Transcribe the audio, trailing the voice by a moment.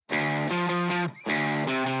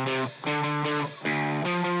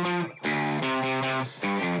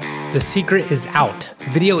The secret is out.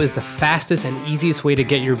 Video is the fastest and easiest way to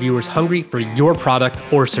get your viewers hungry for your product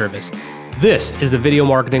or service. This is the Video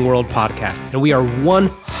Marketing World podcast, and we are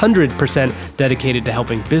 100% dedicated to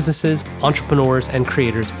helping businesses, entrepreneurs, and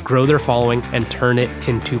creators grow their following and turn it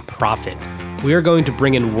into profit. We are going to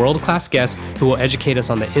bring in world-class guests who will educate us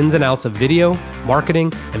on the ins and outs of video,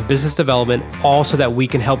 marketing, and business development, all so that we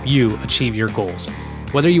can help you achieve your goals.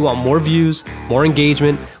 Whether you want more views, more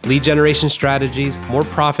engagement, lead generation strategies, more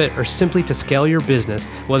profit, or simply to scale your business,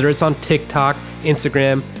 whether it's on TikTok,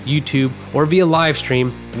 Instagram, YouTube, or via live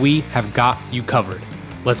stream, we have got you covered.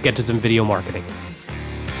 Let's get to some video marketing.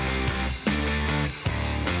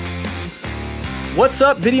 What's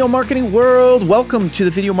up, Video Marketing World? Welcome to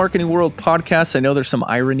the Video Marketing World podcast. I know there's some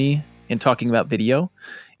irony in talking about video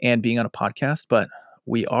and being on a podcast, but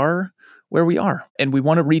we are where we are. And we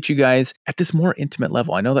want to reach you guys at this more intimate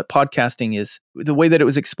level. I know that podcasting is, the way that it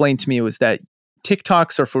was explained to me was that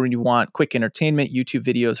TikToks are for when you want quick entertainment, YouTube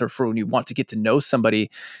videos are for when you want to get to know somebody,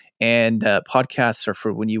 and podcasts are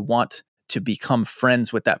for when you want to become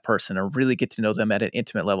friends with that person or really get to know them at an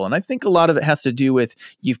intimate level. And I think a lot of it has to do with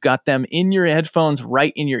you've got them in your headphones,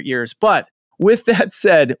 right in your ears. But with that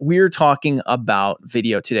said, we're talking about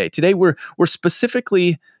video today. Today, we're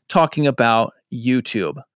specifically talking about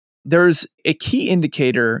YouTube. There's a key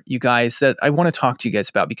indicator, you guys, that I want to talk to you guys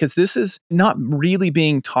about, because this is not really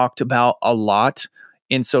being talked about a lot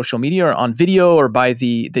in social media or on video or by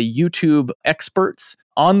the YouTube experts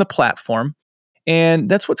on the platform. And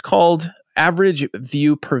that's what's called average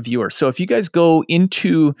view per viewer. So if you guys go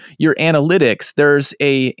into your analytics, there's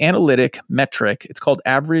a analytic metric. It's called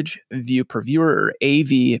average view per viewer, or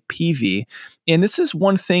AVPV. And this is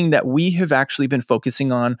one thing that we have actually been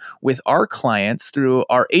focusing on with our clients through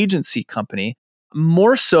our agency company,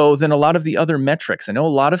 more so than a lot of the other metrics. I know a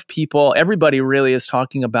lot of people, everybody really is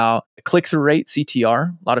talking about click-through rate, CTR.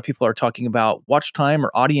 A lot of people are talking about watch time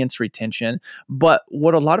or audience retention. But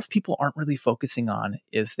what a lot of people aren't really focusing on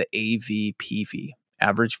is the AVPV,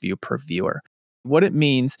 average view per viewer. What it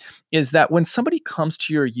means is that when somebody comes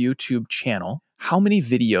to your YouTube channel, how many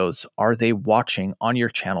videos are they watching on your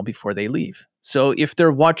channel before they leave? So if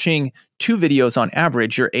they're watching 2 videos on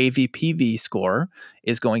average, your AVPV score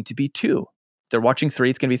is going to be 2. They're watching 3,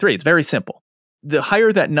 it's going to be 3. It's very simple. The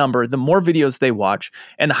higher that number, the more videos they watch,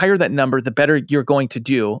 and the higher that number, the better you're going to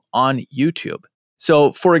do on YouTube.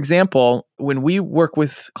 So for example, when we work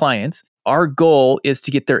with clients, our goal is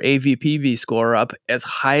to get their AVPV score up as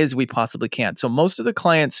high as we possibly can. So most of the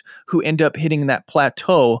clients who end up hitting that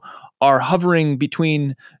plateau are hovering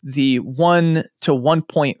between the 1 to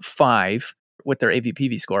 1.5 with their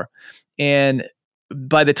AVPV score. And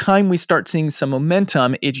by the time we start seeing some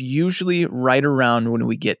momentum, it's usually right around when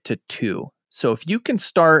we get to 2. So if you can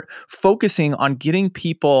start focusing on getting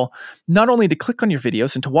people not only to click on your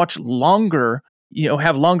videos and to watch longer,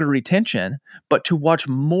 have longer retention, but to watch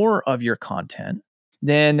more of your content,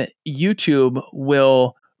 then YouTube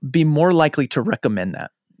will be more likely to recommend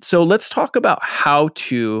that. So let's talk about how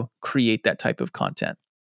to create that type of content.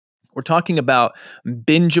 We're talking about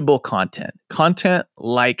bingeable content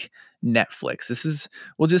like Netflix.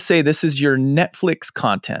 We'll just say this is your Netflix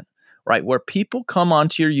content, right? Where people come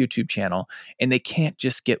onto your YouTube channel and they can't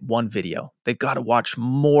just get one video. They've got to watch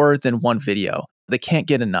more than one video. They can't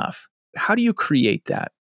get enough. How do you create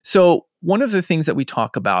that? So one of the things that we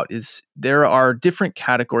talk about is there are different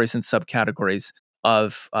categories and subcategories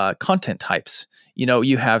of content types.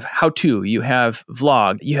 You have how-to, you have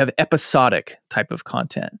vlog, you have episodic type of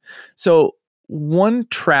content. So one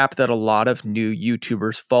trap that a lot of new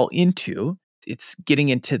YouTubers fall into, it's getting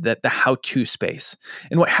into the how-to space.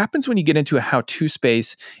 And what happens when you get into a how-to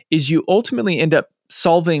space is you ultimately end up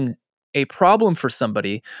solving a problem for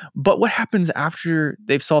somebody, but what happens after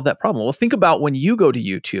they've solved that problem? Well, think about when you go to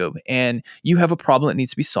YouTube and you have a problem that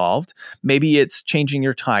needs to be solved. Maybe it's changing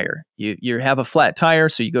your tire. You have a flat tire,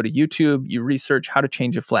 so you go to YouTube, you research how to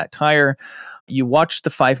change a flat tire. You watch the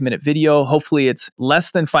 5-minute video. Hopefully it's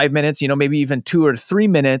less than 5 minutes, maybe even 2 or 3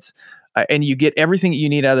 minutes, and you get everything that you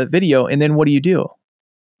need out of the video. And then what do?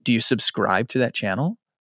 Do you subscribe to that channel?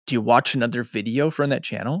 Do you watch another video from that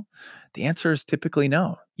channel? The answer is typically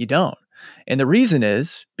no, you don't. And the reason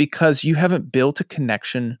is because you haven't built a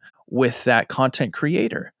connection with that content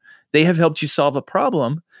creator. They have helped you solve a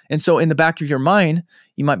problem. And so in the back of your mind,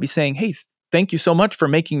 you might be saying, hey, thank you so much for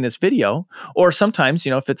making this video. Or sometimes,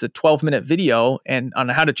 if it's a 12-minute video and on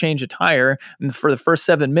how to change a tire, and for the first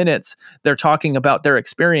 7 minutes, they're talking about their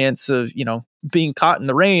experience of, being caught in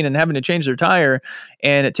the rain and having to change their tire,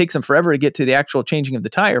 and it takes them forever to get to the actual changing of the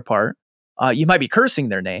tire part. You might be cursing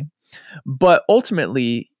their name, but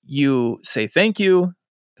ultimately you say thank you.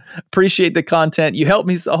 Appreciate the content. You helped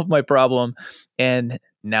me solve my problem. And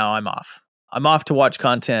now I'm off. I'm off to watch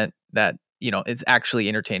content that, is actually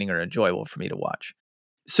entertaining or enjoyable for me to watch.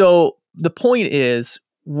 So the point is,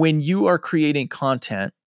 when you are creating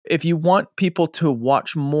content, if you want people to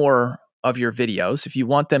watch more of your videos, if you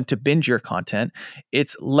want them to binge your content,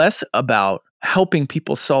 it's less about helping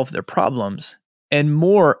people solve their problems and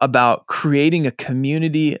more about creating a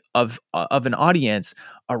community of an audience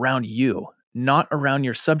around you, not around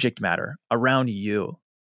your subject matter, around you.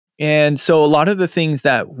 And so a lot of the things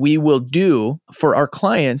that we will do for our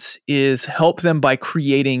clients is help them by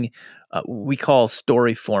creating we call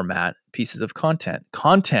story format pieces of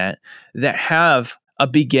content that have a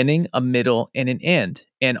beginning, a middle, and an end.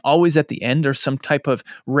 And always at the end, there's some type of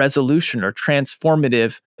resolution or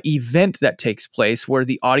transformative event that takes place where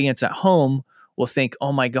the audience at home will think,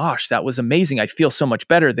 oh my gosh, that was amazing. I feel so much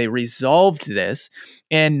better. They resolved this.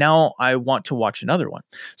 And now I want to watch another one.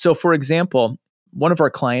 So for example, one of our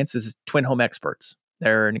clients is Twin Home Experts.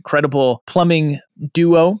 They're an incredible plumbing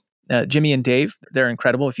duo, Jimmy and Dave. They're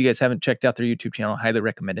incredible. If you guys haven't checked out their YouTube channel, I highly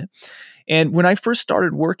recommend it. And when I first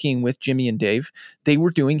started working with Jimmy and Dave, they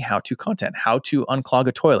were doing how-to content, how to unclog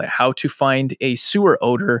a toilet, how to find a sewer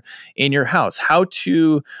odor in your house, how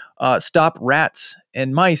to stop rats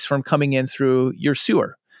and mice from coming in through your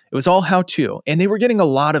sewer. It was all how-to. And they were getting a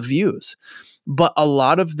lot of views. But a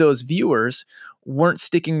lot of those viewers weren't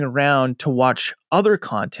sticking around to watch other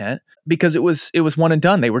content because it was one and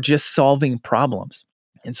done. They were just solving problems.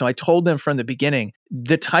 And so I told them from the beginning,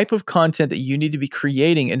 the type of content that you need to be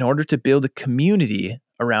creating in order to build a community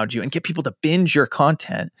around you and get people to binge your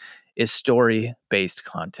content is story-based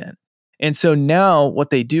content. And so now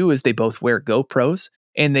what they do is they both wear GoPros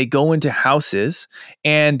and they go into houses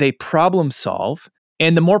and they problem solve.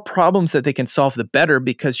 And the more problems that they can solve, the better,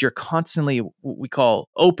 because you're constantly what we call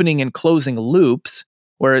opening and closing loops,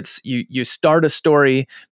 where it's you start a story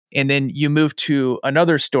and then you move to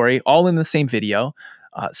another story, all in the same video,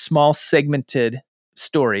 small segmented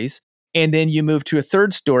stories. And then you move to a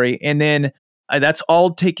third story, and then that's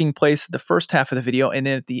all taking place the first half of the video. And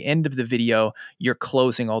then at the end of the video, you're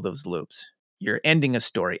closing all those loops. You're ending a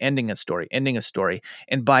story, ending a story, ending a story.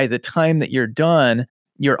 And by the time that you're done,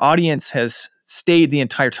 your audience has stayed the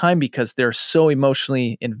entire time because they're so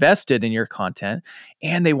emotionally invested in your content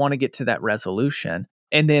and they want to get to that resolution.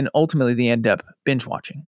 And then ultimately they end up binge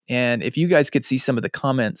watching. And if you guys could see some of the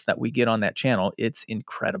comments that we get on that channel, it's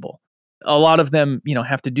incredible. A lot of them,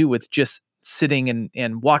 have to do with just sitting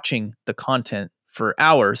and watching the content for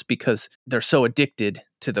hours because they're so addicted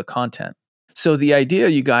to the content. So the idea,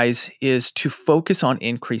 you guys, is to focus on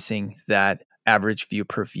increasing that average view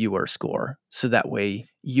per viewer score. So that way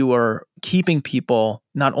you are keeping people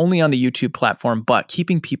not only on the YouTube platform, but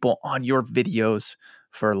keeping people on your videos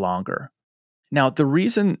for longer. Now, the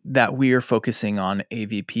reason that we are focusing on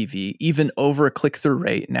AVPV, even over click-through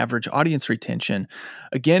rate and average audience retention,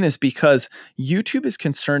 again, is because YouTube is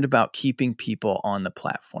concerned about keeping people on the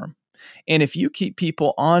platform. And if you keep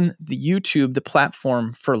people on the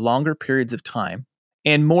platform for longer periods of time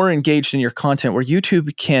and more engaged in your content, where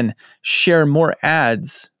YouTube can share more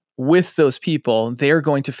ads with those people, they're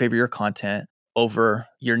going to favor your content over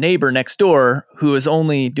your neighbor next door who is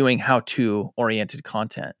only doing how-to oriented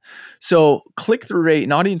content. So click-through rate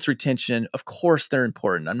and audience retention, of course, they're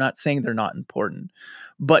important. I'm not saying they're not important.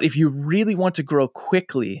 But if you really want to grow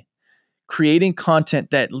quickly, creating content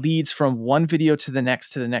that leads from one video to the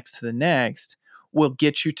next, to the next, to the next, will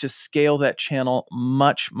get you to scale that channel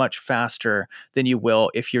much, much faster than you will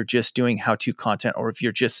if you're just doing how-to content or if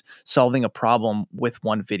you're just solving a problem with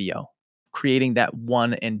one video, creating that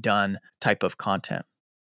one and done type of content.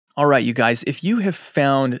 All right, you guys, if you have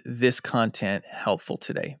found this content helpful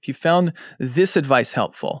today, if you found this advice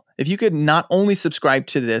helpful, if you could not only subscribe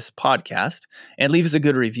to this podcast and leave us a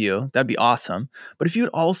good review, that'd be awesome. But if you'd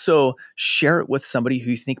also share it with somebody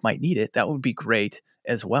who you think might need it, that would be great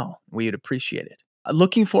as well. We would appreciate it.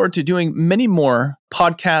 Looking forward to doing many more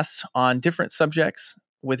podcasts on different subjects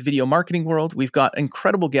with Video Marketing World. We've got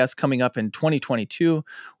incredible guests coming up in 2022.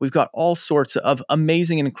 We've got all sorts of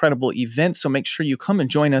amazing and incredible events. So make sure you come and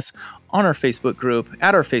join us on our Facebook group,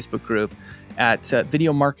 at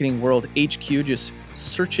Video Marketing World HQ. Just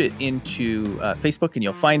search it into Facebook and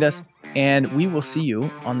you'll find us. And we will see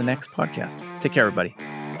you on the next podcast. Take care, everybody.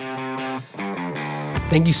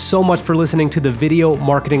 Thank you so much for listening to the Video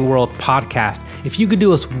Marketing World podcast. If you could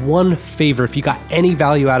do us one favor, if you got any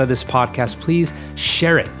value out of this podcast, please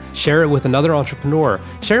share it. Share it with another entrepreneur.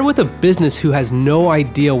 Share it with a business who has no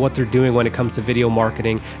idea what they're doing when it comes to video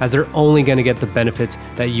marketing, as they're only going to get the benefits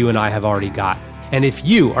that you and I have already got. And if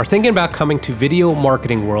you are thinking about coming to Video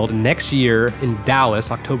Marketing World next year in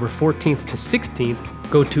Dallas, October 14th to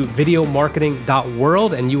 16th, go to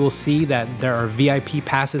videomarketing.world and you will see that there are VIP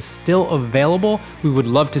passes still available. We would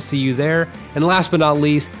love to see you there. And last but not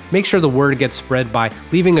least, make sure the word gets spread by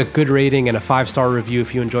leaving a good rating and a 5-star review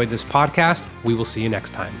if you enjoyed this podcast. We will see you next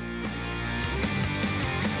time.